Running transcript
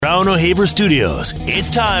Crown O'Haver Studios, it's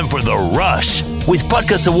time for The Rush with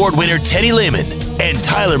Butkus Award winner Teddy Lehman and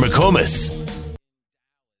Tyler McComas.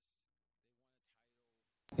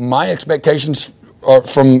 My expectations are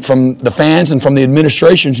from the fans and from the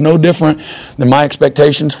administration is no different than my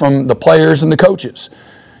expectations from the players and the coaches.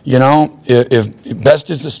 You know, if best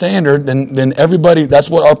is the standard, then everybody, that's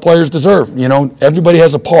what our players deserve. You know, everybody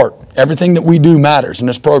has a part. Everything that we do matters in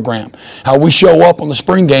this program. How we show up on the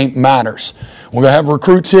spring game matters. We're going to have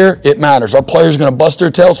recruits here, it matters. Our players are going to bust their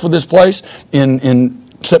tails for this place in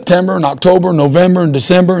September and October, November and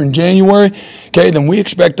December and January. Okay, then we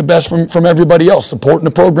expect the best from everybody else, supporting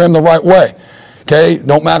the program the right way. Okay,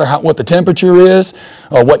 don't matter what the temperature is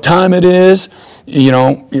or what time it is, you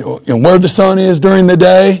know, where the sun is during the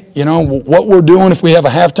day, you know, what we're doing if we have a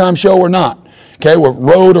halftime show or not. Okay, we're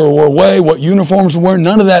road or we're away, what uniforms we're wearing,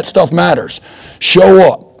 none of that stuff matters.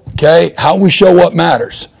 Show up, okay? How we show up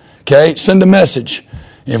matters, okay? Send a message.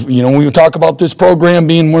 If, you know, when we talk about this program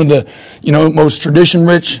being one of the, you know, most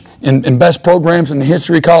tradition-rich and best programs in the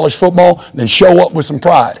history of college football, then show up with some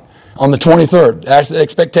pride on the 23rd. That's the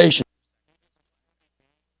expectation.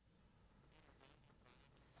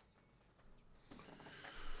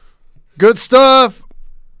 Good stuff.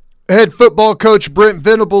 Head football coach Brent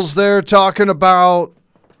Venables there talking about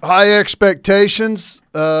high expectations,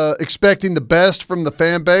 expecting the best from the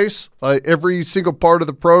fan base. Every single part of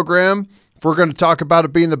the program, if we're going to talk about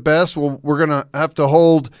it being the best, well, we're going to have to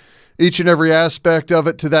hold each and every aspect of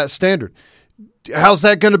it to that standard. How's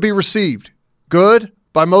that going to be received? Good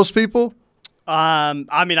by most people?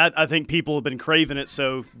 I mean, I think people have been craving it,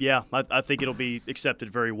 so yeah, I think it'll be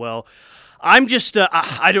accepted very well. I'm just,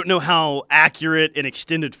 I don't know how accurate an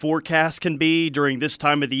extended forecast can be during this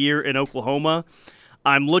time of the year in Oklahoma.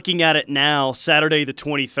 I'm looking at it now, Saturday the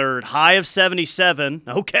 23rd, high of 77.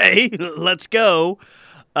 Okay, let's go.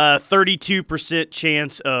 32%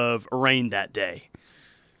 chance of rain that day.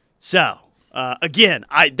 So, again,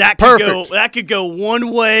 that could go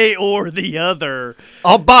one way or the other.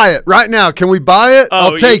 I'll buy it right now. Can we buy it?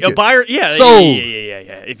 I'll take it. Buy it? Yeah. Sold. Yeah.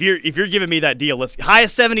 If you're giving me that deal, let's high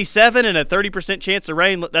of 77 and a 30% chance of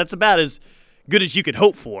rain. That's about as good as you could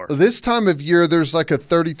hope for. This time of year, there's like a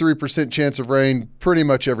 33% chance of rain pretty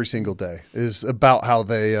much every single day. Is about how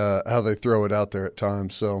they throw it out there at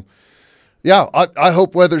times. So, yeah, I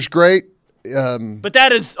hope weather's great. But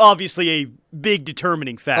that is obviously a big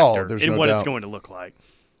determining factor in what it's going to look like.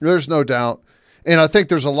 There's no doubt. And I think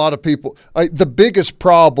there's a lot of people. The biggest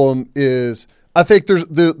problem is I think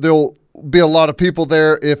there'll be a lot of people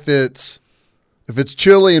there if it's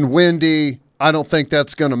chilly and windy. I don't think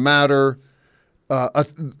that's going to matter.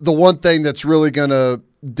 The one thing that's really going to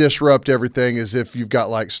disrupt everything is if you've got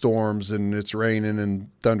like storms and it's raining and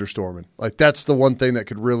thunderstorming. Like that's the one thing that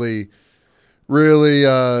could really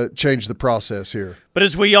change the process here. But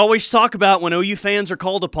as we always talk about when OU fans are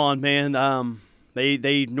called upon, man,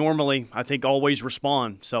 they normally, I think, always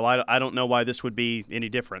respond. So I don't know why this would be any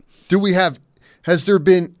different. Has there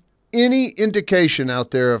been any indication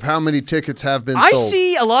out there of how many tickets have been sold? I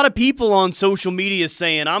see a lot of people on social media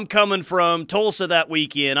saying, I'm coming from Tulsa that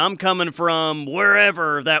weekend. I'm coming from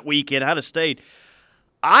wherever that weekend, out of state.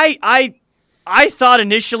 I thought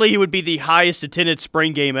initially it would be the highest attended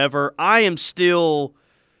spring game ever. I feel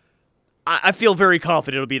very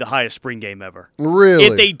confident it'll be the highest spring game ever. Really?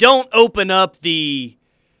 If they don't open up the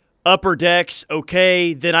upper decks,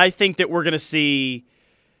 okay, then I think that we're going to see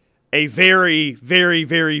a very, very,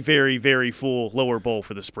 very, very, very full lower bowl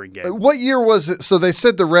for the spring game. What year was it? So they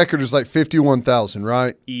said the record is like 51,000,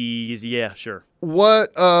 right? Yeah, sure.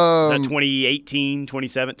 What? Is that 2018,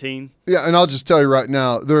 2017? Yeah, and I'll just tell you right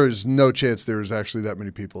now, there is no chance there is actually that many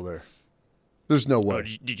people there. There's no way. Oh,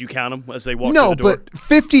 did you count them as they walked through the door? No, but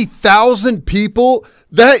 50,000 people,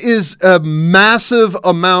 that is a massive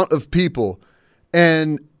amount of people.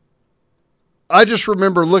 And I just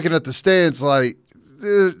remember looking at the stands like,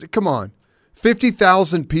 come on,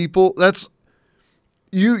 50,000 people, that's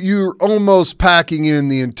you're almost packing in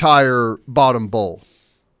the entire bottom bowl.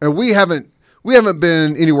 And we haven't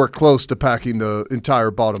been anywhere close to packing the entire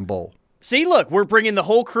bottom bowl. See, look, we're bringing the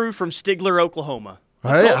whole crew from Stigler, Oklahoma.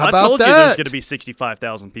 I told that? you there's going to be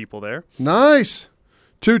 65,000 people there. Nice.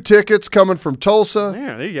 2 tickets coming from Tulsa.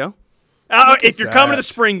 Yeah, there you go. If you're coming to the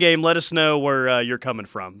spring game, let us know where you're coming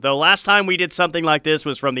from. The last time we did something like this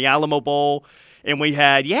was from the Alamo Bowl, and we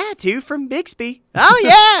had, 2 from Bixby.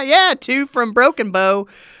 Oh, yeah, 2 from Broken Bow.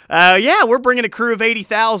 We're bringing a crew of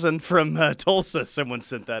 80,000 from Tulsa. Someone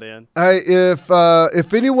sent that in. Hey,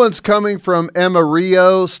 if anyone's coming from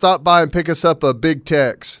Amarillo, stop by and pick us up a Big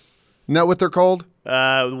Tex. Isn't that what they're called?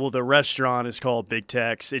 Well, the restaurant is called Big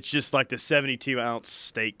Tex. It's just like the 72-ounce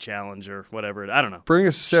steak challenge or whatever. I don't know. Bring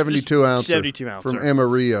us a 72-ounce 72-ouncer. from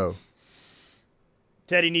Amarillo.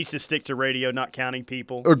 Teddy needs to stick to radio, not counting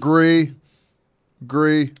people. Agree.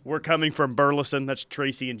 We're coming from Burleson. That's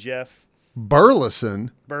Tracy and Jeff.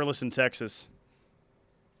 Burleson? Burleson, Texas.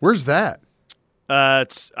 Where's that?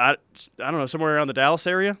 It's I don't know, somewhere around the Dallas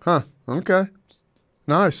area. Huh. Okay.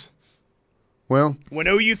 Nice. Well, when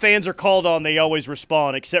OU fans are called on, they always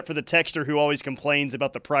respond, except for the texter who always complains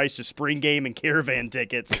about the price of spring game and caravan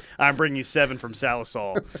tickets. I'm bringing 7 from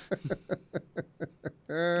Salisol.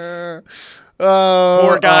 Poor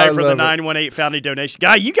guy for the 918 founding donation.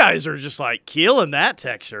 Guy, you guys are just like killing that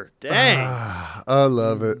texture. Dang. I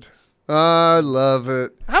love it. How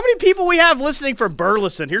many people we have listening from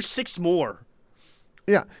Burleson? Here's 6 more.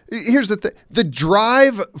 Yeah. Here's the thing. The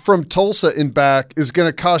drive from Tulsa and back is going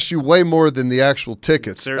to cost you way more than the actual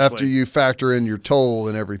tickets. Seriously. After you factor in your toll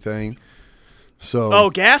and everything. So. Oh,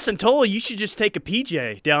 gas and toll, you should just take a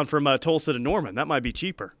PJ down from Tulsa to Norman. That might be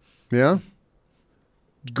cheaper. Yeah.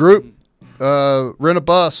 Group. Rent a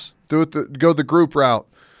bus. Go the group route.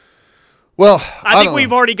 Well, I think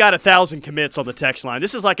we've already got 1,000 commits on the text line.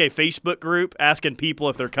 This is like a Facebook group asking people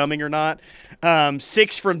if they're coming or not.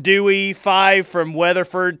 6 from Dewey, 5 from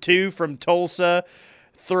Weatherford, 2 from Tulsa,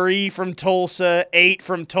 3 from Tulsa, 8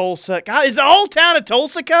 from Tulsa. God, is the whole town of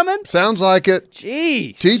Tulsa coming? Sounds like it.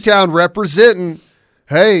 Jeez. T-Town representing.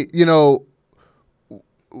 Hey,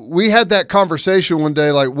 we had that conversation one day,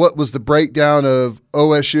 like what was the breakdown of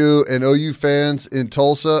OSU and OU fans in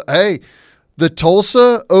Tulsa? Hey, the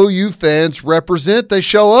Tulsa OU fans represent. They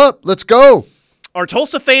show up. Let's go. Are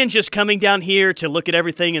Tulsa fans just coming down here to look at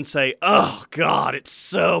everything and say, oh, God, it's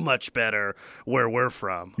so much better where we're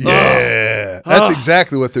from? Yeah, that's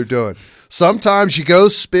exactly what they're doing. Sometimes you go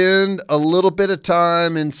spend a little bit of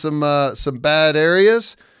time in some bad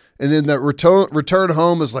areas, and then that return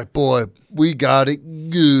home is like, boy, we got it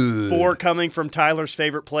good. 4 coming from Tyler's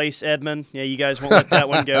favorite place, Edmond. Yeah, you guys won't let that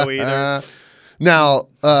one go either. Now,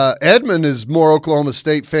 Edmond is more Oklahoma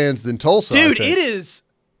State fans than Tulsa. Dude, it is.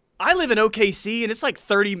 I live in OKC, and it's like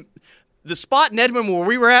 30. The spot in Edmond where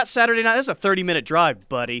we were at Saturday night, that's a 30-minute drive,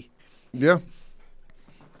 buddy. Yeah.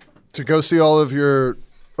 To go see all of your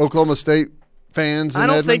Oklahoma State fans in I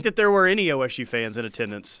don't Edmond? think that there were any OSU fans in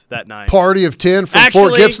attendance that night. Party of 10 from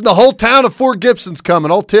Fort Gibson. The whole town of Fort Gibson's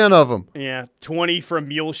coming, all 10 of them. Yeah, 20 from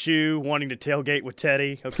Muleshoe wanting to tailgate with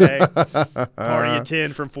Teddy, okay? Party of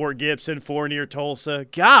 10 from Fort Gibson, 4 near Tulsa.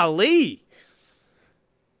 Golly.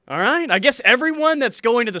 All right, I guess everyone that's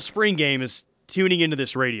going to the spring game is tuning into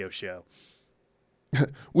this radio show.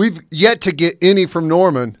 We've yet to get any from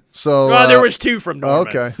Norman, so there was 2 from Norman.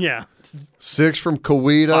 Okay. Yeah. 6 from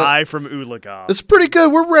Coweta. 5 from Oologah. It's pretty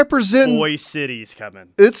good. We're representing. Boy City's coming.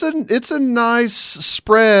 It's a nice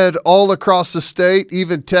spread all across the state,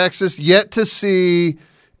 even Texas. Yet to see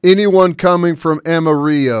anyone coming from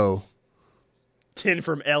Amarillo. 10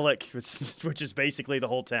 from Ellick, which is basically the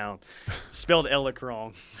whole town. Spelled Ellick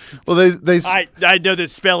wrong. Well, I know they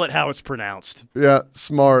spell it how it's pronounced. Yeah,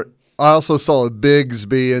 smart. I also saw a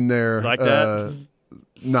Bigsby in there. Like that?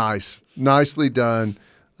 Nice. Nicely done.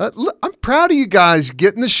 I'm proud of you guys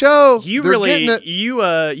getting the show. You They're really, you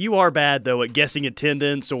are bad though at guessing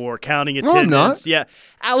attendance or counting attendance. No, I'm not. Yeah,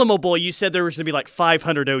 Alamo Bowl. You said there was going to be like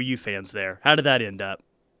 500 OU fans there. How did that end up?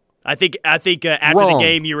 I think after Wrong. the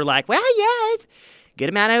game you were like, well, yeah, it's a good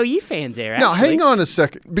amount of OU fans there. Now, actually. hang on a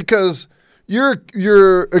second, because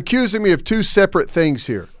you're accusing me of 2 separate things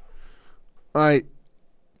here.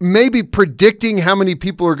 Maybe predicting how many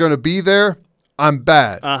people are going to be there, I'm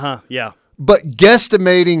bad. Yeah. But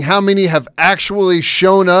guesstimating how many have actually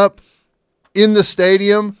shown up in the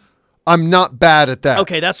stadium, I'm not bad at that.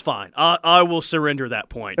 Okay, that's fine. I will surrender that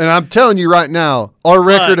point. And I'm telling you right now, our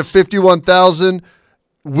record of 51,000,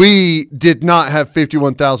 we did not have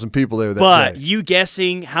 51,000 people there that day. But you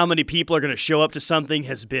guessing how many people are going to show up to something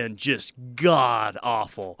has been just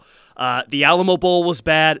god-awful. The Alamo Bowl was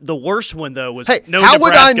bad. The worst one, though, was how Nebraska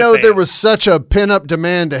would I know fans. there was such a pent-up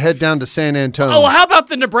demand to head down to San Antonio? Oh, well, how about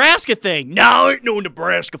the Nebraska thing? No, ain't no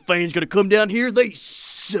Nebraska fans going to come down here. They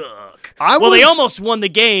suck. They almost won the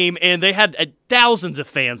game, and they had thousands of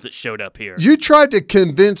fans that showed up here. You tried to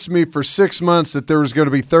convince me for 6 months that there was going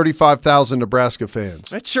to be 35,000 Nebraska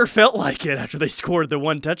fans. It sure felt like it after they scored the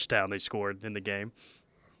 1 touchdown they scored in the game.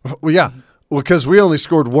 Well, yeah. Well, because we only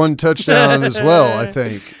scored 1 touchdown as well, I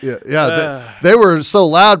think. Yeah. They were so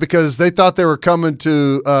loud because they thought they were coming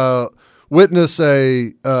to witness just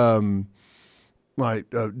a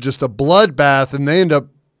bloodbath, and they end up,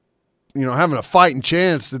 having a fighting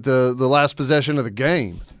chance at the last possession of the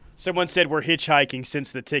game. Someone said we're hitchhiking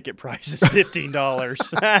since the ticket price is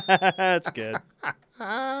 $15. That's good.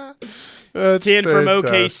 That's 10 from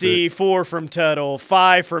fantastic. OKC, 4 from Tuttle,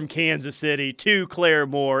 5 from Kansas City, 2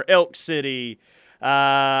 Claremore, Elk City,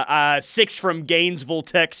 6 from Gainesville,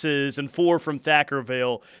 Texas, and 4 from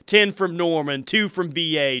Thackerville, 10 from Norman, 2 from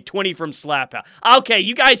BA, 20 from Slapout. Okay,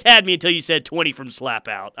 you guys had me until you said 20 from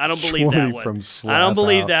Slapout. I don't believe 20 that one. from I don't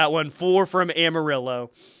believe Slapout. that one. 4 from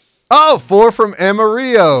Amarillo. Oh, 4 from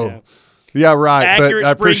Amarillo. Yeah, right. Accurate but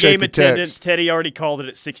I spring appreciate game the attendance. text. Teddy already called it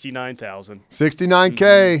at 69,000.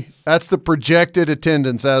 69K. That's the projected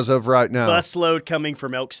attendance as of right now. Bus load coming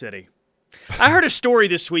from Elk City. I heard a story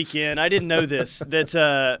this weekend. I didn't know this.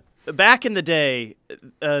 That back in the day,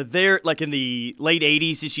 there, like in the late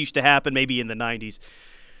 80s, this used to happen, maybe in the 90s.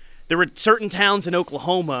 There were certain towns in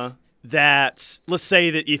Oklahoma that, let's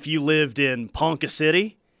say that if you lived in Ponca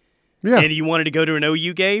City and you wanted to go to an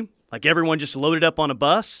OU game, like everyone just loaded up on a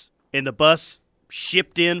bus, and the bus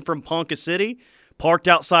shipped in from Ponca City, parked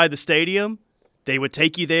outside the stadium. They would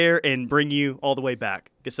take you there and bring you all the way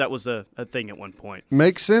back. Guess that was a thing at one point.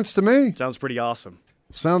 Makes sense to me. Sounds pretty awesome.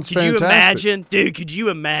 Sounds Could fantastic. you imagine? Dude, could you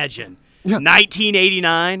imagine?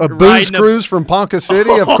 1989. A booze cruise from Ponca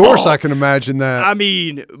City? Of course I can imagine that. I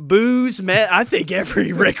mean, booze, I think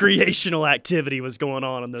every recreational activity was going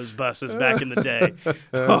on those buses back in the day.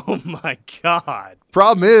 Oh, my God.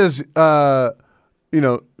 Problem is, not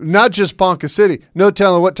just Ponca City. No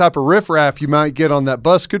telling what type of riffraff you might get on that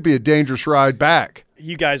bus. Could be a dangerous ride back.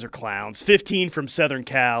 You guys are clowns. 15 from Southern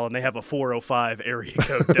Cal, and they have a 405 area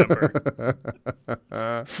code number.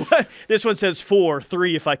 This one says 4,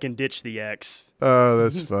 3 if I can ditch the X. Oh,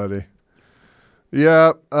 that's funny.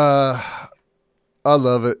 Yeah, I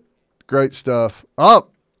love it. Great stuff. Oh,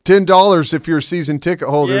 $10 if you're a season ticket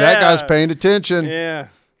holder. That guy's paying attention. Yeah.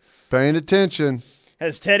 Paying attention.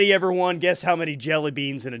 Has Teddy ever won? Guess how many jelly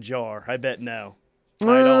beans in a jar? I bet no.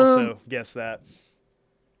 I'd also guess that.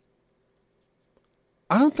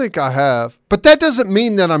 I don't think I have, but that doesn't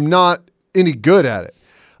mean that I'm not any good at it.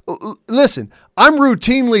 Listen, I'm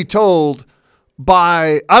routinely told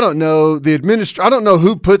by, I don't know, I don't know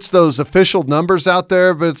who puts those official numbers out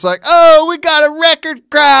there, but it's like, oh, we got a record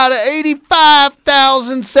crowd of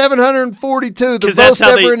 85,742, the most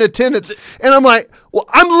ever in attendance. And I'm like, well,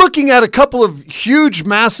 I'm looking at a couple of huge,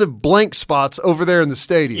 massive blank spots over there in the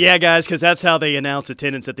stadium. Yeah, guys, because that's how they announce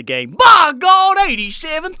attendance at the game. By God,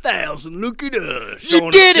 87,000. Look at us. You on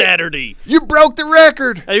did a it. Saturday. You broke the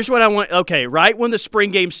record. Here's what I want. Okay, right when the spring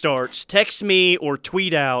game starts, text me or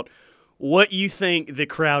tweet out what you think the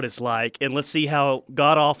crowd is like, and let's see how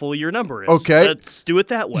god-awful your number is. Okay. Let's do it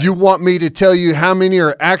that way. You want me to tell you how many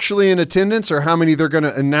are actually in attendance or how many they're going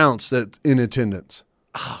to announce that in attendance?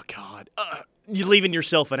 Oh, God. You're leaving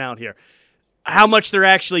yourself out here. How much they're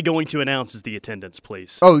actually going to announce is the attendance,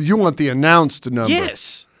 please. Oh, you want the announced number?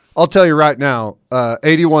 Yes. I'll tell you right now,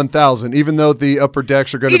 81,000, even though the upper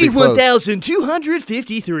decks are going to be closed.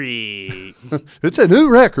 81,253. It's a new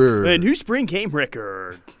record. A new spring game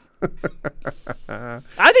record.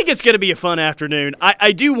 I think it's going to be a fun afternoon.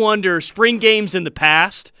 I do wonder, spring games in the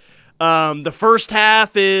past, the first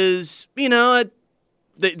half is, they do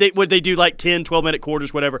like 10, 12-minute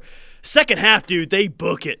quarters, whatever. Second half, dude, they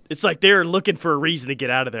book it. It's like they're looking for a reason to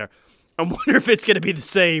get out of there. I wonder if it's going to be the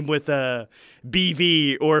same with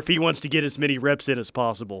BV or if he wants to get as many reps in as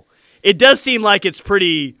possible. It does seem like it's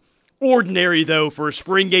pretty ordinary, though, for a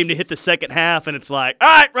spring game to hit the second half, and it's like, all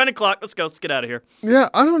right, running clock, let's go, let's get out of here. Yeah,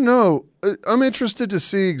 I don't know. I'm interested to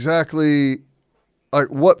see exactly like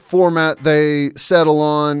what format they settle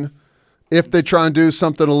on, if they try and do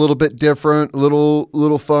something a little bit different, a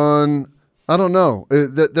little fun. I don't know.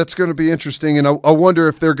 That's going to be interesting, and I wonder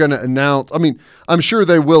if they're going to announce. I mean, I'm sure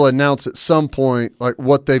they will announce at some point like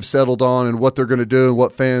what they've settled on and what they're going to do and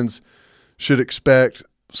what fans should expect.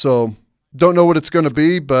 So don't know what it's going to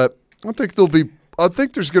be, but I think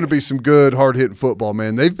there's going to be some good, hard-hitting football,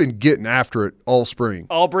 man. They've been getting after it all spring.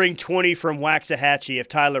 I'll bring 20 from Waxahachie if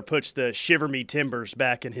Tyler puts the Shiver Me Timbers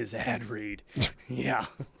back in his ad read. Yeah.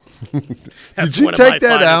 Did you take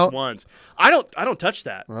that out? Ones. I don't touch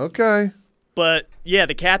that. Okay. But, yeah,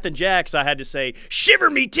 the Captain Jacks, I had to say, Shiver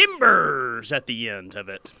Me Timbers at the end of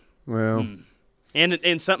it. Well.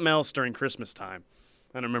 And something else during Christmas time.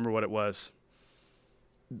 I don't remember what it was.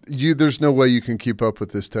 There's no way you can keep up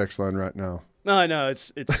with this text line right now. No,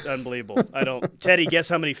 it's unbelievable. I don't. Teddy, guess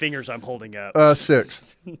how many fingers I'm holding up?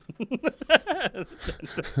 6.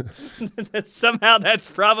 Somehow that's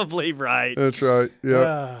probably right. That's right.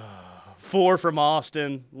 Yeah. 4 from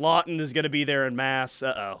Austin. Lawton is going to be there in mass.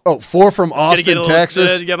 Uh-oh. Oh, 4 from Austin,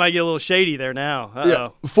 Texas. You might get a little shady there now. Uh-oh. Yeah,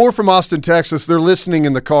 4 from Austin, Texas. They're listening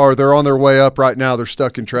in the car. They're on their way up right now. They're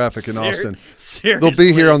stuck in traffic in Austin. Seriously. They'll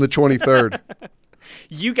be here on the 23rd.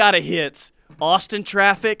 You got to hit Austin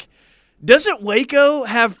traffic. Doesn't Waco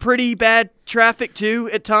have pretty bad traffic too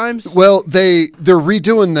at times? Well, they're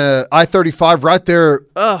redoing the I-35 right there,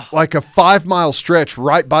 like a 5-mile stretch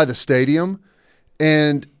right by the stadium,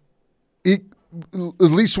 and it,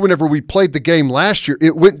 at least whenever we played the game last year,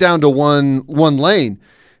 it went down to one lane,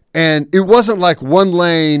 and it wasn't like one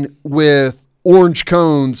lane with orange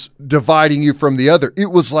cones dividing you from the other.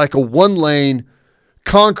 It was like a 1-lane,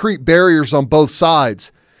 concrete barriers on both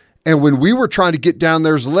sides. And when we were trying to get down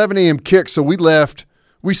there, it was 11 a.m. kick, so we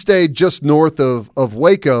stayed just north of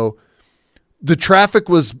Waco. The traffic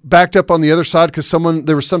was backed up on the other side because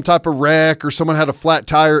there was some type of wreck or someone had a flat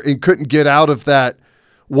tire and couldn't get out of that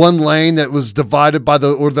one lane that was divided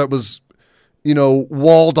that was,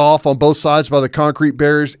 walled off on both sides by the concrete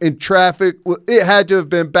barriers. And traffic, it had to have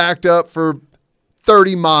been backed up for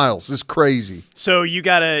 30 miles. It's crazy. So you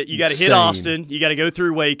gotta hit Austin. You gotta go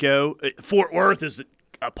through Waco. Fort Worth is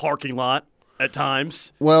a parking lot at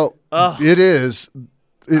times. Well, it is.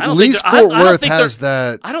 At least Fort Worth has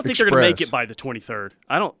that. I don't think they're going to make it by the 23rd.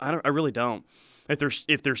 I really don't.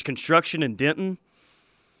 If there's construction in Denton,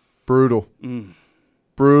 brutal.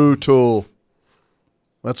 Brutal.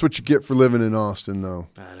 That's what you get for living in Austin, though.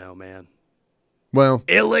 I know, man. Well,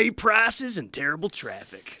 LA prices and terrible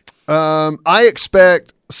traffic. I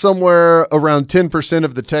expect somewhere around 10%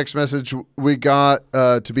 of the text message we got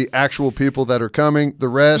to be actual people that are coming. The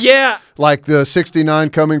rest, like the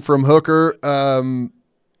 69 coming from Hooker,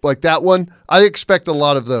 like that one, I expect a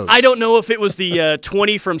lot of those. I don't know if it was the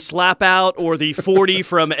 20 from Slap Out or the 40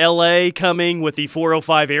 from LA coming with the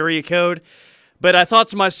 405 area code. But I thought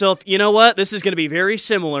to myself, you know what? This is going to be very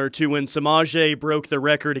similar to when Samaje broke the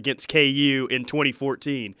record against KU in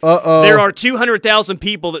 2014. There are 200,000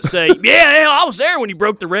 people that say, yeah, I was there when he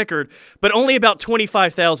broke the record, but only about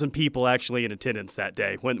 25,000 people actually in attendance that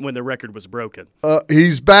day when the record was broken.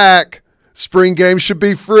 He's back. Spring game should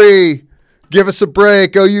be free. Give us a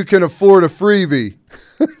break. Oh, you can afford a freebie.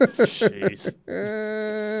 Jeez.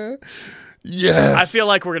 Yes. I feel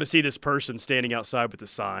like we're going to see this person standing outside with the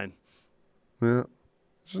sign. Yeah.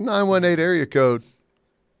 It's a 918 area code.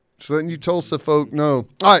 Just letting you Tulsa folk know.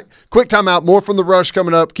 All right, quick timeout. More from The Rush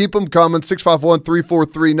coming up. Keep them coming.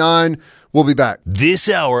 651-3439. We'll be back. This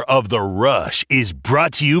hour of The Rush is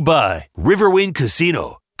brought to you by Riverwind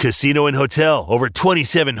Casino. Casino and hotel. Over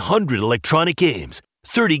 2,700 electronic games.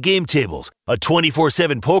 30 game tables. A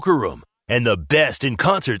 24/7 poker room. And the best in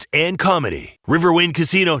concerts and comedy. Riverwind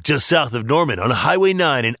Casino, just south of Norman on Highway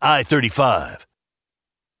 9 and I-35.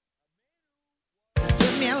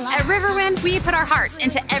 At Riverwind, we put our hearts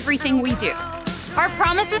into everything we do. Our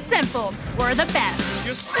promise is simple. We're the best.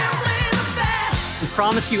 You're simply the best. We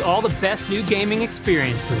promise you all the best new gaming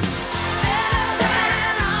experiences.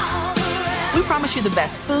 We promise you the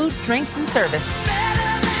best food, drinks, and service.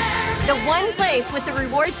 The one place with the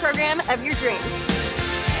rewards program of your dreams.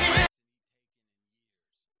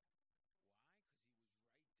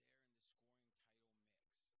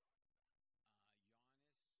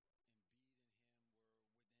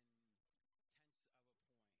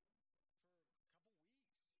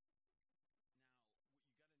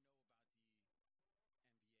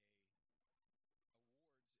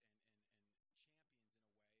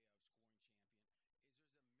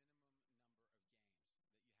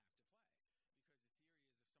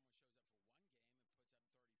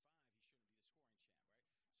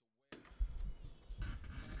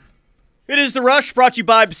 It is The Rush, brought to you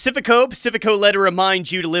by Pacifico. Pacifico, let it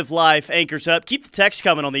remind you to live life. Anchors up. Keep the text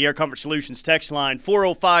coming on the Air Comfort Solutions text line,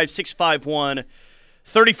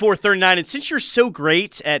 405-651-3439. And since you're so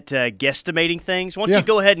great at guesstimating things, why don't you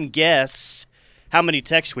go ahead and guess how many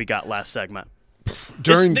texts we got last segment?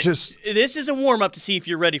 This is a warm-up to see if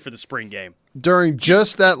you're ready for the spring game. During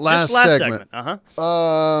just that last segment.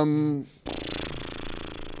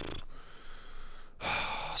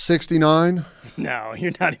 69? No,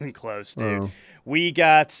 you're not even close, dude. We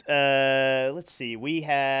got, let's see, we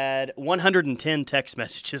had 110 text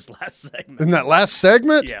messages last segment. In that last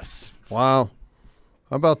segment? Yes. Wow.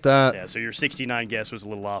 How about that? Yeah, so your 69 guess was a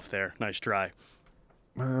little off there. Nice try.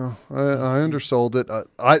 Well, I undersold it.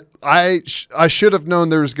 I should have known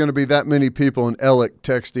there was going to be that many people in Ellick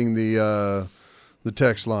texting the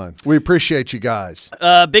text line. We appreciate you guys.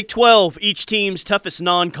 Big 12, each team's toughest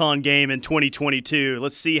non-con game in 2022.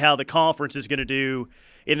 Let's see how the conference is going to do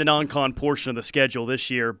in the non-con portion of the schedule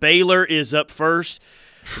this year. Baylor is up first.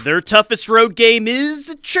 Their toughest road game is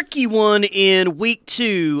a tricky one in Week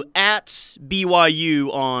 2 at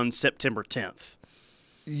BYU on September 10th.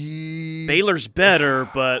 Baylor's better,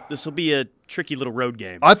 but this will be a tricky little road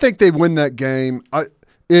game. I think they win that game. It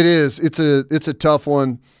is. It's a tough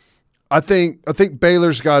one. I think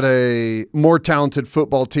Baylor's got a more talented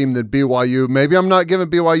football team than BYU. Maybe I'm not giving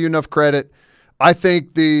BYU enough credit. I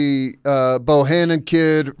think the Bohannon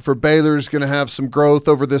kid for Baylor is going to have some growth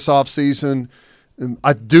over this offseason.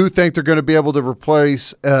 I do think they're going to be able to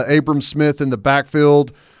replace Abram Smith in the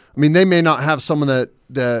backfield. I mean, they may not have someone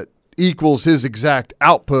that equals his exact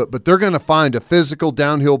output, but they're going to find a physical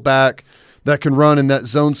downhill back that can run in that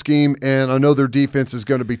zone scheme, and I know their defense is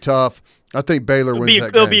going to be tough. I think Baylor wins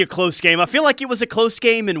that game. It'll be a close game. I feel like it was a close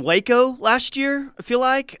game in Waco last year, I feel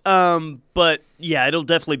like. But, yeah, it'll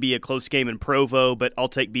definitely be a close game in Provo, but I'll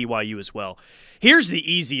take BYU as well. Here's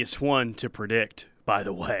the easiest one to predict, by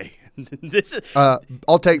the way.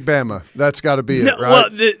 I'll take Bama. That's got to be it, right?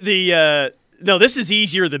 Well, no, this is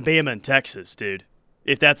easier than Bama and Texas, dude,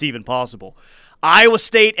 if that's even possible. Iowa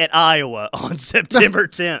State at Iowa on September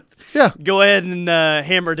 10th. Yeah. Go ahead and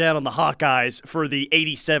hammer down on the Hawkeyes for the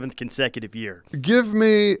 87th consecutive year. Give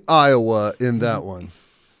me Iowa in that one.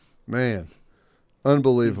 Man,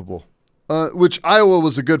 unbelievable. Which Iowa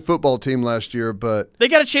was a good football team last year, but they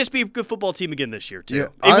got a chance to be a good football team again this year, too. Yeah,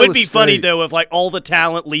 it Iowa would be State, funny, though, if like all the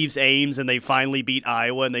talent leaves Ames and they finally beat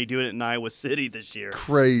Iowa and they do it in Iowa City this year.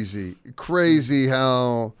 Crazy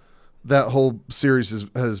how that whole series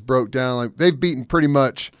has broke down. Like they've beaten pretty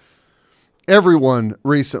much everyone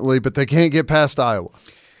recently, but they can't get past Iowa.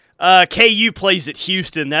 KU plays at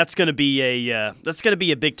Houston. That's going to be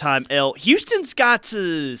a big time L. Houston's got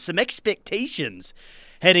some expectations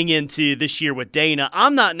heading into this year with Dana.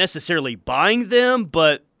 I'm not necessarily buying them,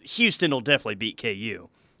 but Houston will definitely beat KU.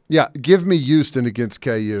 Yeah, give me Houston against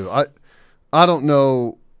KU. I don't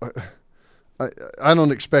know. I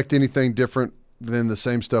don't expect anything different than the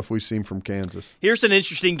same stuff we've seen from Kansas. Here's an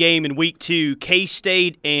interesting game in Week 2,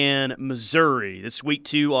 K-State and Missouri. This Week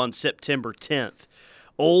 2 on September 10th.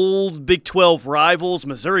 Old Big 12 rivals.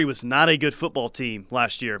 Missouri was not a good football team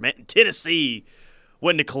last year. Man, Tennessee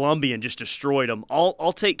went into Columbia and just destroyed them.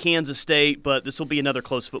 I'll take Kansas State, but this will be another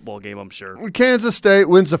close football game, I'm sure. Kansas State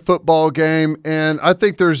wins a football game, and I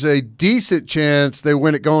think there's a decent chance they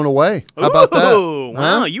win it going away. How about that?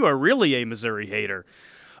 Wow, you are really a Missouri hater.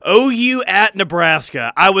 OU at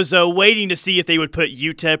Nebraska. I was waiting to see if they would put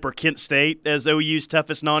UTEP or Kent State as OU's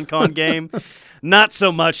toughest non-con game. Not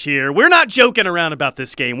so much here. We're not joking around about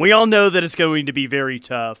this game. We all know that it's going to be very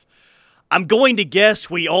tough. I'm going to guess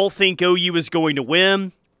we all think OU is going to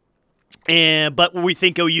win, but we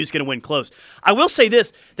think OU is going to win close. I will say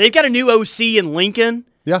this. They've got a new OC in Lincoln.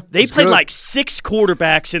 Yeah, they played like 6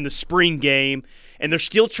 quarterbacks in the spring game, and they're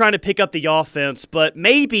still trying to pick up the offense. But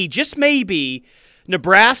maybe, just maybe,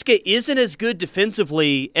 Nebraska isn't as good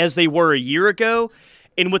defensively as they were a year ago.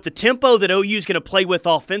 And with the tempo that OU is going to play with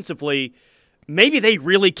offensively, maybe they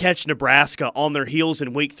really catch Nebraska on their heels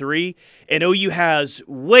in Week 3, and OU has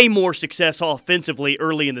way more success offensively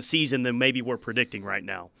early in the season than maybe we're predicting right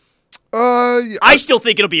now. I still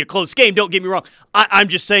think it'll be a close game. Don't get me wrong. I'm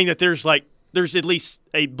just saying that there's at least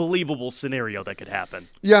a believable scenario that could happen.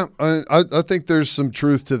 Yeah, I think there's some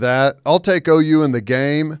truth to that. I'll take OU in the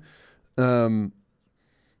game.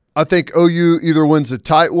 I think OU either wins a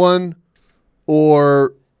tight one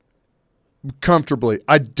or comfortably.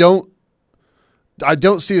 I don't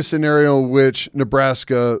see a scenario in which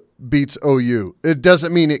Nebraska beats OU. It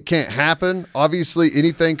doesn't mean it can't happen. Obviously,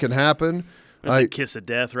 anything can happen. That's a kiss of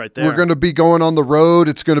death right there. We're going to be going on the road.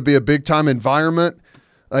 It's going to be a big-time environment.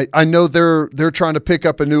 I know they're trying to pick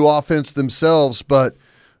up a new offense themselves, but,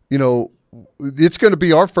 it's going to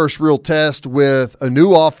be our first real test with a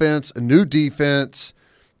new offense, a new defense,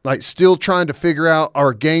 still trying to figure out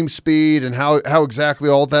our game speed and how exactly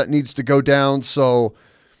all that needs to go down. So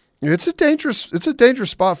it's a dangerous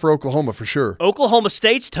spot for Oklahoma for sure. Oklahoma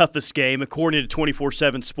State's toughest game, according to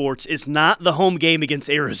 24/7 Sports, is not the home game against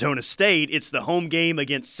Arizona State. It's the home game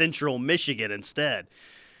against Central Michigan instead.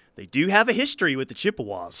 They do have a history with the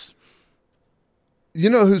Chippewas. You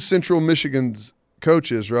know who Central Michigan's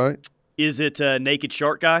coach is, right? Is it Naked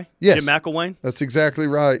Shark guy? Yes. Jim McElwain? That's exactly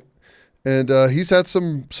right. And he's had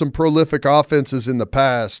some prolific offenses in the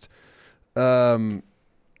past.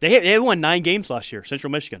 They won 9 games last year,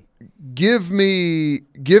 Central Michigan. Give me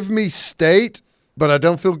State, but I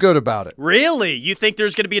don't feel good about it. Really? You think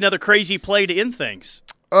there's going to be another crazy play to end things?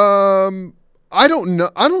 I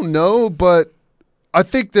don't know, but I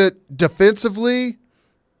think that defensively,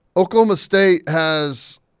 Oklahoma State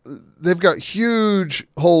they've got huge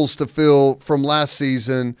holes to fill from last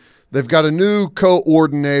season. They've got a new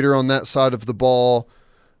coordinator on that side of the ball.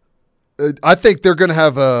 I think they're going to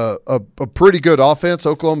have a pretty good offense,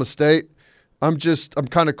 Oklahoma State. I'm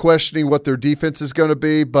kind of questioning what their defense is going to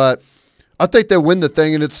be, but I think they win the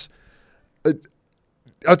thing, and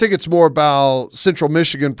I think it's more about Central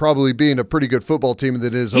Michigan probably being a pretty good football team than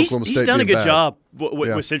it is Oklahoma State. He's done a good bad. job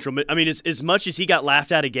with Central. I mean, as much as he got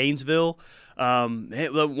laughed out of Gainesville,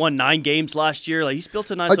 won 9 games last year. Like, he's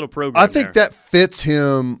built a nice little program. I think that fits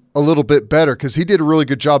him a little bit better because he did a really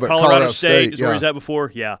good job at Colorado State. Is where he's at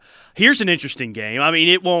before. Yeah. Here's an interesting game. I mean,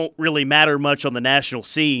 it won't really matter much on the national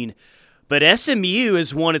scene, but SMU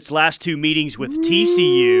has won its last 2 meetings with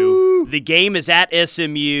TCU. The game is at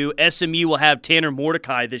SMU. SMU will have Tanner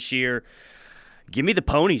Mordecai this year. Give me the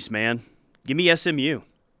ponies, man. Give me SMU.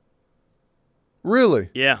 Really?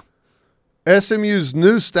 Yeah. SMU's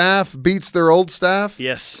new staff beats their old staff?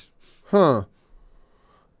 Yes. Huh.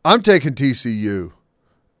 I'm taking TCU.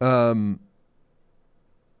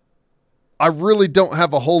 I really don't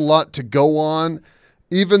have a whole lot to go on.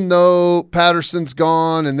 Even though Patterson's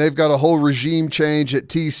gone and they've got a whole regime change at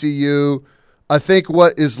TCU, I think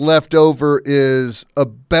what is left over is a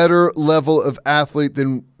better level of athlete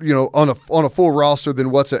than, on a full roster than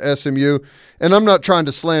what's at SMU. And I'm not trying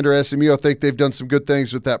to slander SMU. I think they've done some good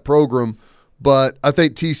things with that program, but I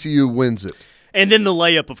think TCU wins it. And then the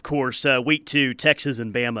layup, of course, week 2, Texas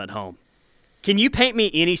and Bama at home. Can you paint me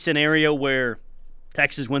any scenario where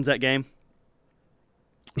Texas wins that game?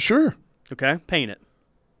 Sure. Okay, paint it.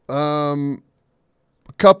 A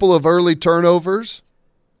couple of early turnovers.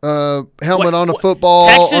 Helmet on a football.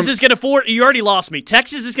 Texas is going to force – you already lost me.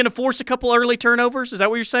 Texas is going to force a couple early turnovers? Is that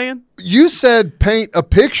what you're saying? You said paint a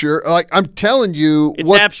picture. Like, I'm telling you.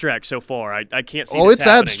 It's abstract so far. I can't see it's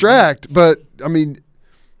happening. Abstract. But, I mean,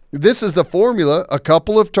 this is the formula. A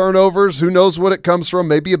couple of turnovers. Who knows what it comes from?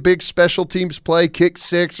 Maybe a big special teams play, kick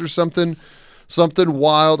 6 or something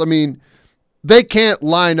wild. I mean, they can't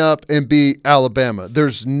line up and beat Alabama.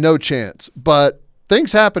 There's no chance. But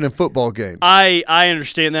things happen in football games. I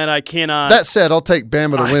understand that. I cannot. That said, I'll take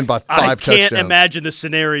Bama to win by 5 touchdowns. I can't imagine the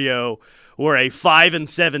scenario where a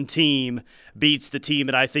 5-7 team beats the team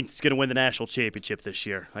that I think is going to win the national championship this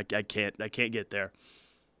year. I can't get there.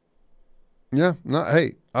 Yeah. No.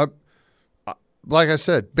 Hey, like I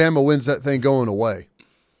said, Bama wins that thing going away.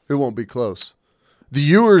 It won't be close. The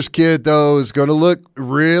Ewers kid, though, is going to look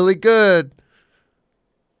really good.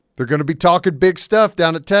 They're going to be talking big stuff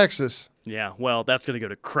down at Texas. Yeah, well, that's going to go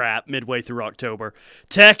to crap midway through October.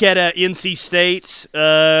 Tech at NC State.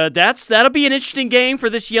 That'll be an interesting game for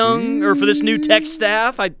this new Tech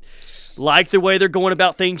staff. I like the way they're going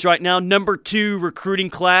about things right now. Number 2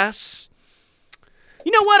 recruiting class.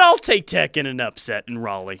 You know what? I'll take Tech in an upset in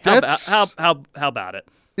Raleigh. How about it?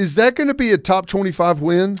 Is that going to be a top 25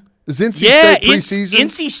 win? Is NC State preseason?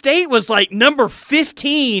 NC State was like number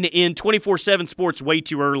 15 in 24/7 Sports way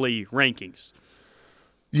too early rankings.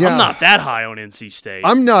 Yeah. I'm not that high on NC State.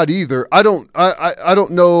 I'm not either. I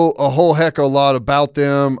don't know a whole heck of a lot about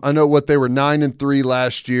them. I know what they were 9-3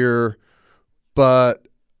 last year, but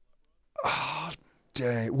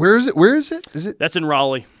dang. Where is it? That's in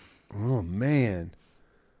Raleigh. Oh man.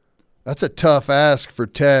 That's a tough ask for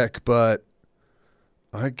Tech, but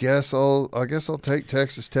I guess I'll take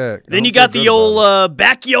Texas Tech. Then you got the old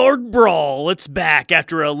backyard brawl. It's back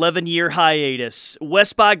after an 11-year hiatus.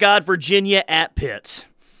 West by God, Virginia at Pitt.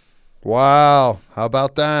 Wow, how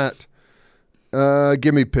about that?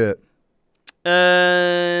 Give me Pitt.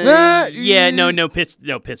 Yeah, no, Pitt's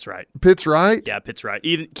right. Pitt's right? Yeah, Pitt's right.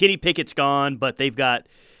 Even Kenny Pickett's gone, but they've got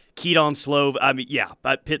Keaton Slove. I mean, yeah,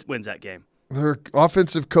 but Pitt wins that game. Their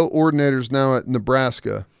offensive coordinators now at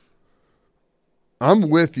Nebraska. I'm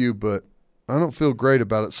with you, but I don't feel great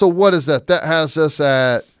about it. So what is that? That has us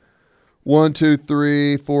at 1, 2,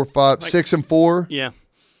 3, 4, 5, 6 and 4? Yeah.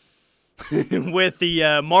 With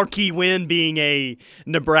the marquee win being a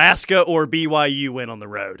Nebraska or BYU win on the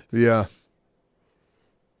road. Yeah.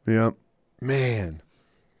 Yeah. Man.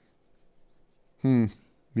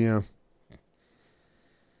 Yeah.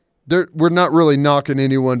 We're not really knocking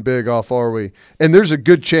anyone big off, are we? And there's a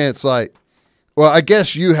good chance, like, well, I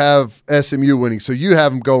guess you have SMU winning, so you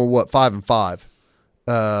have them going,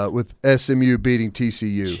 5-5 with SMU beating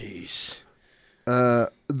TCU. Jeez.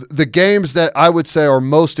 The games that I would say are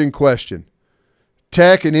most in question,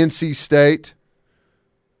 Tech and NC State,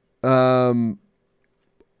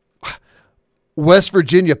 West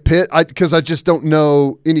Virginia Pitt, because I just don't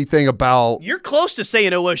know anything about. You're close to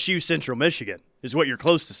saying OSU Central Michigan is what you're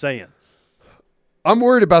close to saying. I'm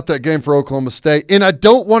worried about that game for Oklahoma State, and I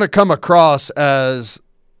don't want to come across as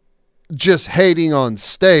just hating on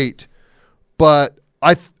State, but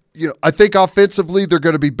I think offensively they're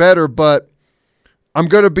going to be better, but I'm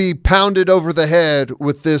going to be pounded over the head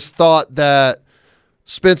with this thought that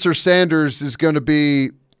Spencer Sanders is going to be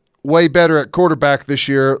way better at quarterback this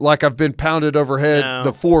year, like I've been pounded overhead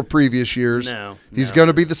the 4 previous years. He's going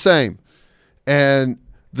to be the same. And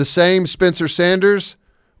the same Spencer Sanders,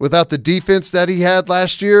 without the defense that he had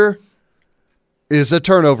last year, is a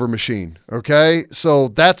turnover machine, okay? So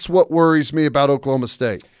that's what worries me about Oklahoma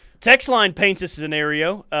State. Text line paints a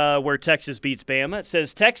scenario where Texas beats Bama. It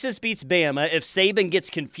says, Texas beats Bama if Saban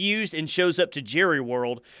gets confused and shows up to Jerry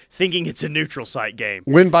World thinking it's a neutral site game.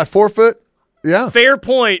 Win by forfeit? Yeah. Fair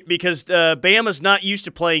point, because Bama's not used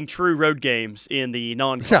to playing true road games in the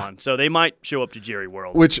non-con, so they might show up to Jerry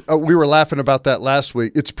World. Which we were laughing about that last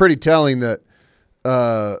week. It's pretty telling that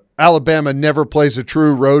Alabama never plays a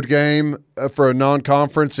true road game for a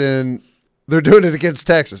non-conference, and they're doing it against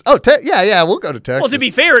Texas. Oh, we'll go to Texas. Well, to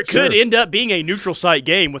be fair, it could end up being a neutral site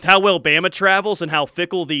game. With how well Bama travels and how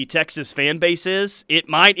fickle the Texas fan base is, it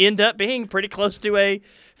might end up being pretty close to a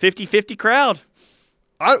 50-50 crowd.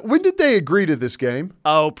 When did they agree to this game?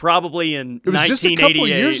 Oh, probably in 1988. It was just a couple of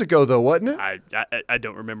years ago, though, wasn't it? I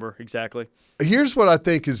don't remember exactly. Here's what I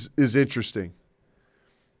think is interesting.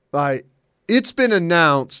 It's been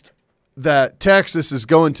announced that Texas is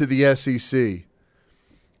going to the SEC.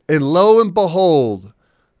 And lo and behold,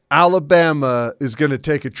 Alabama is going to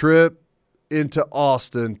take a trip into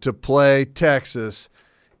Austin to play Texas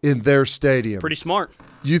in their stadium. Pretty smart.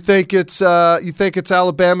 You think it's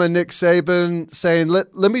Alabama and Nick Saban saying,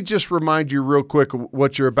 let me just remind you real quick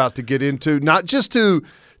what you're about to get into, not just to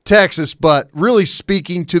Texas, but really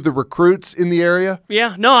speaking to the recruits in the area?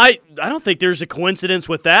 Yeah, no, I don't think there's a coincidence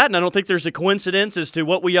with that, and I don't think there's a coincidence as to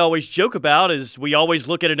what we always joke about is we always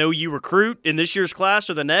look at an OU recruit in this year's class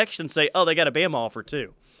or the next and say, oh, they got a Bama offer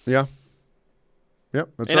too. Yeah. Yep,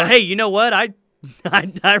 that's and right. Hey, you know what?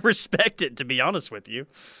 I respect it, to be honest with you.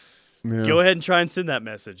 Yeah. Go ahead and try and send that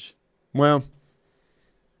message. Well,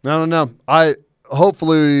 I don't know.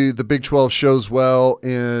 Hopefully the Big 12 shows well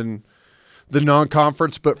in the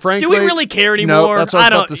non-conference, but frankly, do we really care anymore? No, that's what I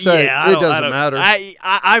was about to say. Yeah, it doesn't matter.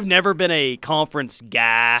 I've never been a conference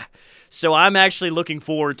guy, so I'm actually looking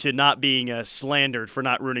forward to not being slandered for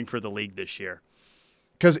not rooting for the league this year.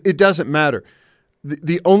 Because it doesn't matter.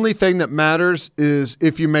 The only thing that matters is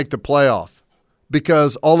if you make the playoff,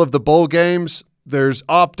 because all of the bowl games, there's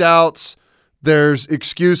opt-outs, there's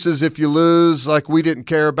excuses if you lose, like we didn't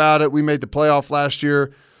care about it, we made the playoff last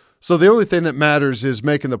year. So the only thing that matters is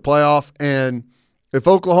making the playoff, and if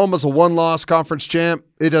Oklahoma's a one-loss conference champ,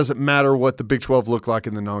 it doesn't matter what the Big 12 look like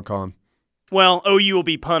in the non-con. Well, OU will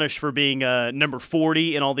be punished for being number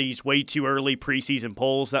 40 in all these way too early preseason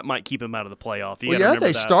polls. That might keep them out of the playoff.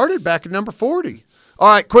 They started back at number 40. All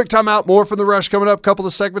right, quick timeout. More from The Rush coming up. Couple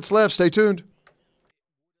of segments left. Stay tuned.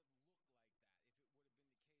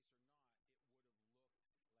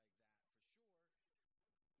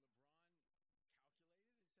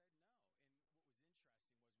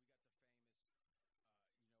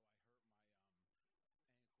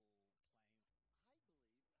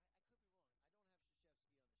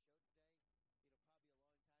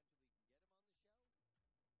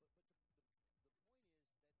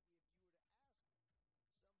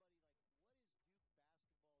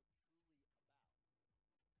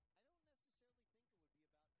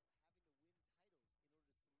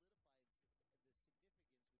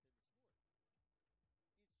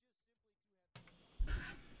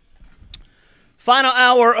 Final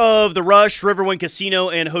hour of The Rush, Riverwind Casino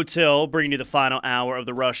and Hotel, bringing you the final hour of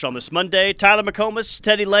The Rush on this Monday. Tyler McComas,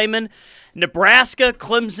 Teddy Lehman, Nebraska,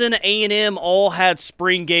 Clemson, A&M all had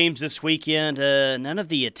spring games this weekend. None of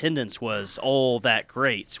the attendance was all that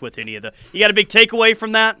great with any of the – you got a big takeaway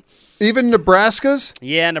from that? Even Nebraska's?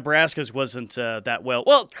 Yeah, Nebraska's wasn't that well.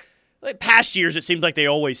 Well, like past years it seems like they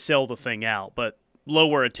always sell the thing out, but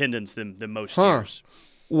lower attendance than most years.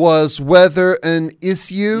 Was weather an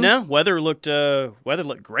issue? No, weather looked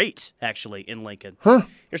great, actually, in Lincoln.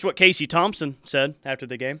 Here's what Casey Thompson said after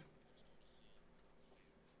the game.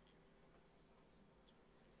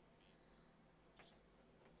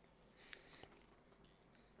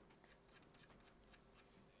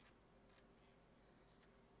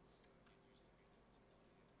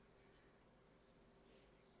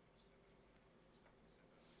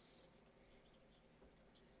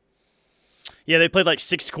 Yeah, they played like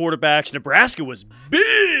 6 quarterbacks. Nebraska was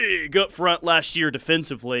big go up front last year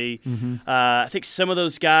defensively. I think some of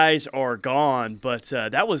those guys are gone, but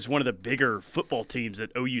that was one of the bigger football teams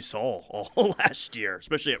that OU saw all last year,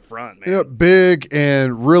 especially up front, man. Yeah, big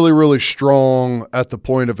and really, really strong at the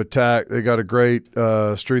point of attack. They got a great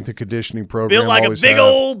strength and conditioning program. Built like a big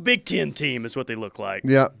old Big Ten team is what they look like.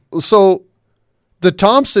 Yeah. So the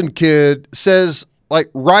Thompson kid says, like,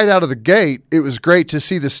 right out of the gate, it was great to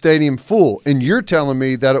see the stadium full. And you're telling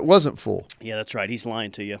me that it wasn't full. Yeah, that's right. He's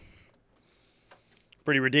lying to you.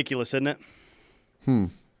 Pretty ridiculous, isn't it?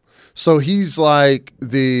 So he's like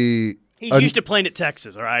the He's used to playing at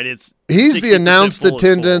Texas, all right? He's the 60% announced full is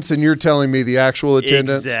attendance, full. and you're telling me the actual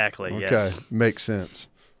attendance? Exactly, okay. yes. Makes sense.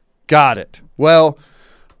 Got it. Well,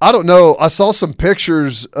 I don't know. I saw some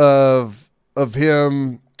pictures of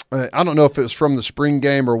him. I don't know if it was from the spring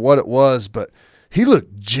game or what it was, but he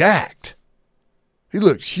looked jacked. He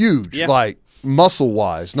looked huge, like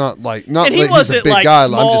muscle-wise, not and like he he's wasn't a big like guy.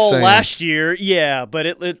 small I'm just saying. last year, yeah, but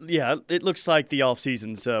it looks like the off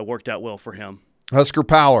season's worked out well for him. Husker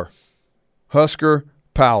power.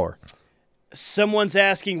 Someone's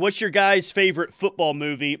asking, what's your guy's favorite football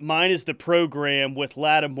movie? Mine is The Program with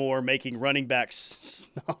Lattimore making running backs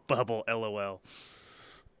snot bubble, LOL.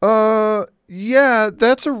 Yeah,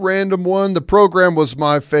 that's a random one. The Program was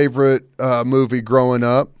my favorite movie growing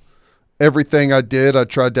up. Everything I did, I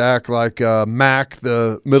tried to act like Mac,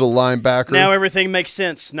 the middle linebacker. Now everything makes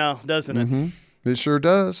sense now, doesn't it? Mm-hmm. It sure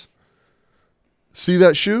does. See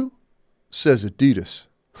that shoe? Says Adidas.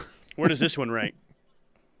 Where does this one rank?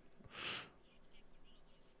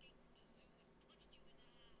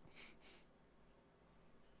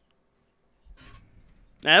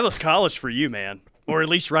 That was college for you, man. Or at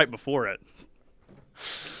least right before it.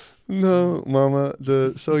 No, Mama,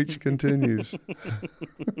 the search continues.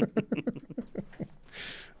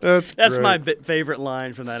 That's great. my favorite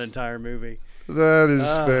line from that entire movie. That is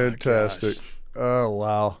fantastic. Gosh. Oh,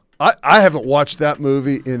 wow. I haven't watched that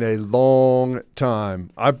movie in a long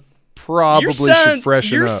time. I probably should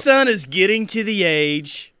freshen up. Your up. son is getting to the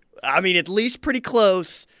age, I mean, at least pretty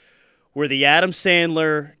close, where the Adam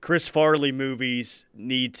Sandler, Chris Farley movies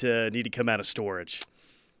need to come out of storage.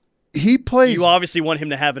 He plays. You obviously want him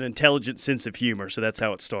to have an intelligent sense of humor, so that's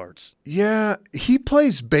how it starts. Yeah, he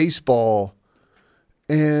plays baseball,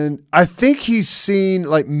 and I think he's seen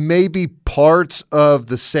like maybe parts of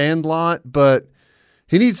The Sandlot, but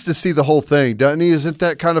he needs to see the whole thing, doesn't he? Isn't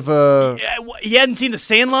that kind of a? Yeah, he hadn't seen The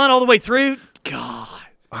Sandlot all the way through. God.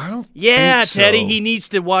 I don't. Yeah, think so. Teddy, he needs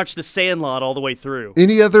to watch The Sandlot all the way through.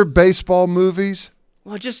 Any other baseball movies?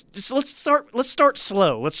 Well, just let's start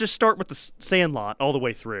slow. Let's just start with The Sandlot all the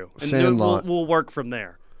way through, and Sandlot. We'll work from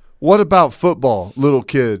there. What about football, little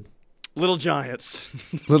kid? Little Giants.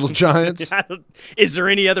 Little Giants? Is there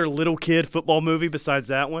any other little kid football movie besides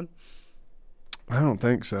that one? I don't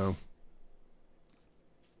think so.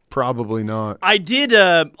 Probably not. I did,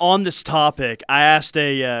 on this topic, I asked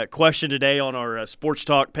a question today on our Sports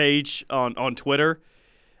Talk page on Twitter.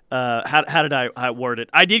 How did I word it?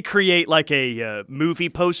 I did create like a movie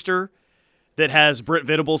poster that has Brent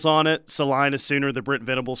Venables on it. Salina Sooner, the Brent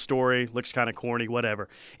Venables story. Looks kind of corny, whatever.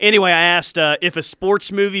 Anyway, I asked if a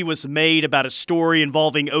sports movie was made about a story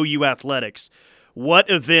involving OU athletics, what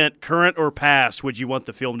event, current or past, would you want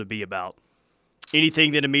the film to be about?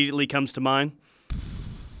 Anything that immediately comes to mind?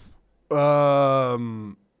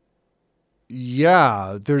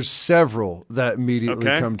 Yeah, there's several that immediately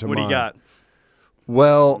come to mind. What do you got?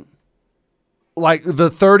 Well, like the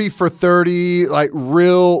 30 for 30, like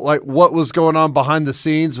real, like what was going on behind the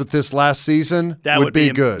scenes with this last season would be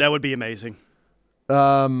good. That would be amazing.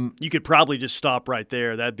 You could probably just stop right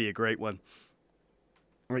there. That'd be a great one.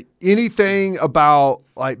 Like anything about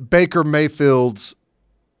like Baker Mayfield's,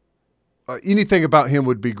 anything about him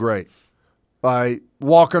would be great. Like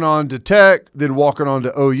walking on to Tech, then walking on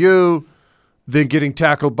to OU, then getting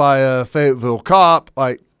tackled by a Fayetteville cop.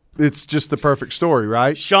 Like it's just the perfect story,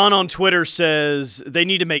 right? Sean on Twitter says they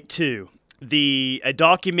need to make two. A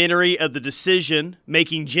documentary of the decision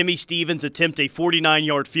making Jimmy Stevens attempt a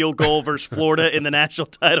 49-yard field goal versus Florida in the national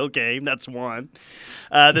title game. That's one.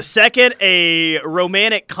 The second, a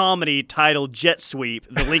romantic comedy titled Jet Sweep,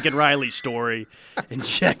 the Lincoln Riley story.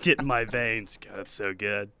 Inject it in my veins. God, that's so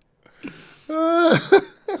good.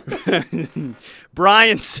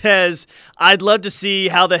 Brian says, I'd love to see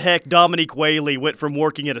how the heck Dominique Whaley went from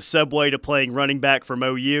working at a Subway to playing running back from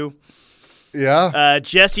OU. Yeah.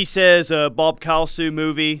 Jesse says Bob Kalsu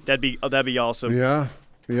movie. That'd be awesome. Yeah.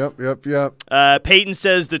 Yep. Peyton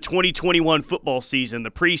says the 2021 football season,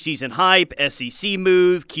 the preseason hype, SEC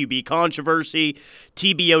move, QB controversy,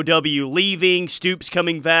 TBOW leaving, Stoops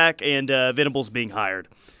coming back, and Venables being hired.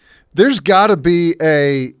 There's got to be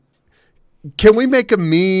a Can we make a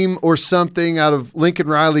meme or something out of Lincoln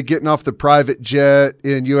Riley getting off the private jet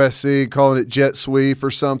in USC and calling it jet sweep or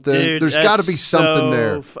something? Dude, there's got to be something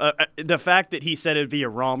there. The fact that he said it'd be a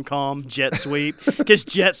rom-com, jet sweep, because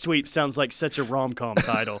jet sweep sounds like such a rom-com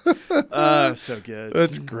title. So good.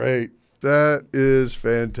 That's great. That is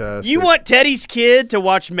fantastic. You want Teddy's kid to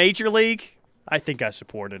watch Major League? I think I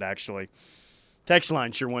support it, actually. Text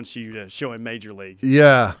line sure wants you to show him Major League.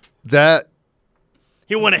 Yeah, that.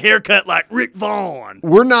 He want a haircut like Rick Vaughn.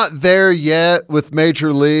 We're not there yet with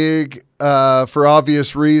Major League for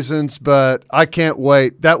obvious reasons, but I can't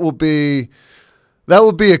wait. That will be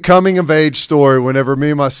a coming of age story whenever me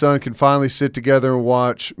and my son can finally sit together and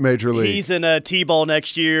watch Major League. He's in a T-ball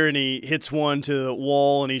next year, and he hits one to the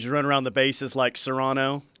wall, and he's running around the bases like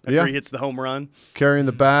Serrano after he hits the home run. Carrying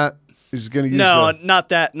the bat. He's going to use not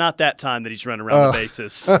that time that he's running around the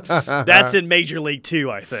bases. That's in Major League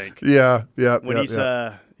 2, I think. Yeah. When he's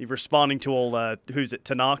responding to old who's it,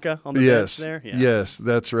 Tanaka on the bench there? Yeah. Yes,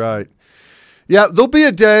 that's right. Yeah, there'll be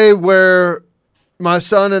a day where my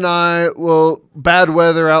son and I will, bad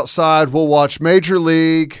weather outside, we'll watch Major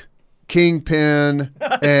League, Kingpin,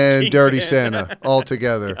 and Dirty Santa all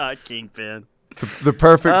together. Kingpin. The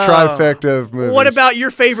perfect trifecta of movies. What about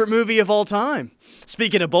your favorite movie of all time?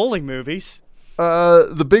 Speaking of bowling movies.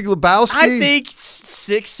 The Big Lebowski? I think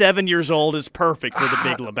 6-7 years old is perfect for the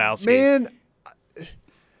Big Lebowski. Man,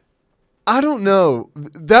 I don't know.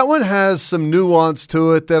 That one has some nuance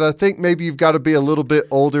to it that I think maybe you've got to be a little bit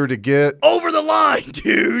older to get. Over the line,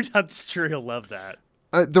 dude. I'm sure he'll love that.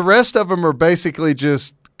 The rest of them are basically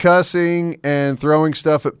just cussing and throwing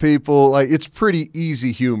stuff at people. Like, it's pretty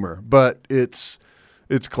easy humor, but it's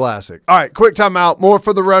classic. All right, quick timeout. More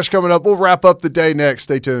for The Rush coming up. We'll wrap up the day next.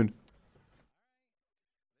 Stay tuned.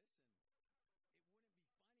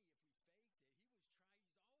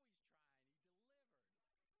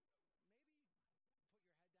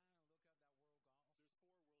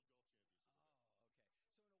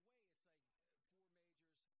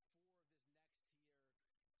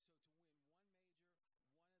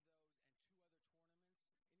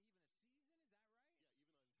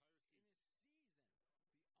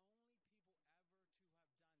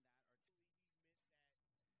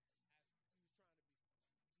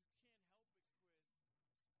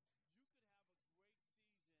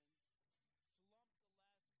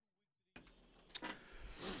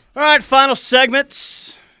 All right, final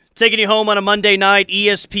segments. Taking you home on a Monday night,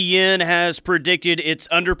 ESPN has predicted its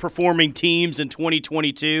underperforming teams in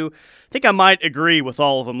 2022. I think I might agree with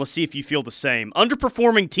all of them. Let's see if you feel the same.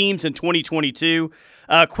 Underperforming teams in 2022.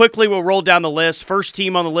 Quickly, we'll roll down the list. First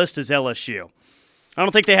team on the list is LSU. I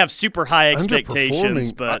don't think they have super high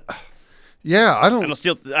expectations, but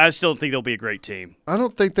I still think they'll be a great team. I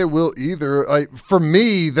don't think they will either. For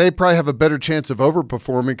me, they probably have a better chance of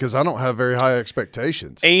overperforming because I don't have very high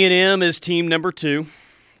expectations. A&M is team number 2.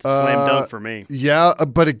 Slam dunk for me. Yeah,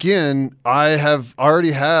 but again, I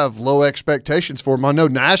already have low expectations for them. I know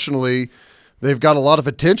nationally they've got a lot of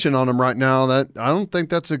attention on them right now. That I don't think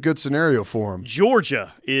that's a good scenario for them.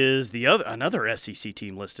 Georgia is another SEC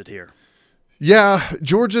team listed here. Yeah,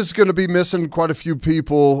 Georgia's going to be missing quite a few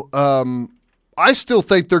people. I still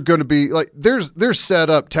think they're going to be they're set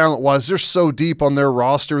up talent-wise. They're so deep on their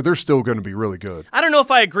roster. They're still going to be really good. I don't know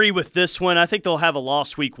if I agree with this one. I think they'll have a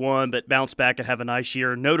loss week 1, but bounce back and have a nice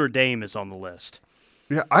year. Notre Dame is on the list.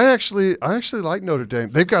 Yeah, I actually like Notre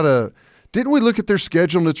Dame. They've got didn't we look at their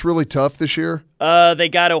schedule and it's really tough this year? They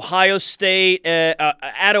got Ohio State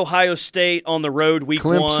at Ohio State on the road week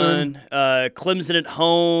Clemson. 1. Clemson at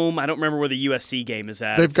home. I don't remember where the USC game is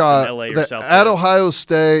at. They've got LA or South at Florida. Ohio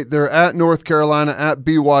State. They're at North Carolina, at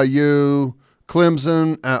BYU,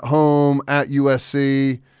 Clemson at home, at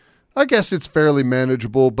USC. I guess it's fairly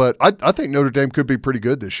manageable, but I think Notre Dame could be pretty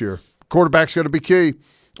good this year. Quarterback's going to be key.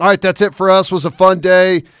 All right, that's it for us. It was a fun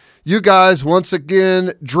day. You guys, once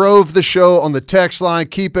again, drove the show on the text line.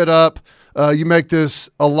 Keep it up. You make this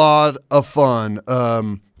a lot of fun.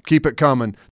 Keep it coming.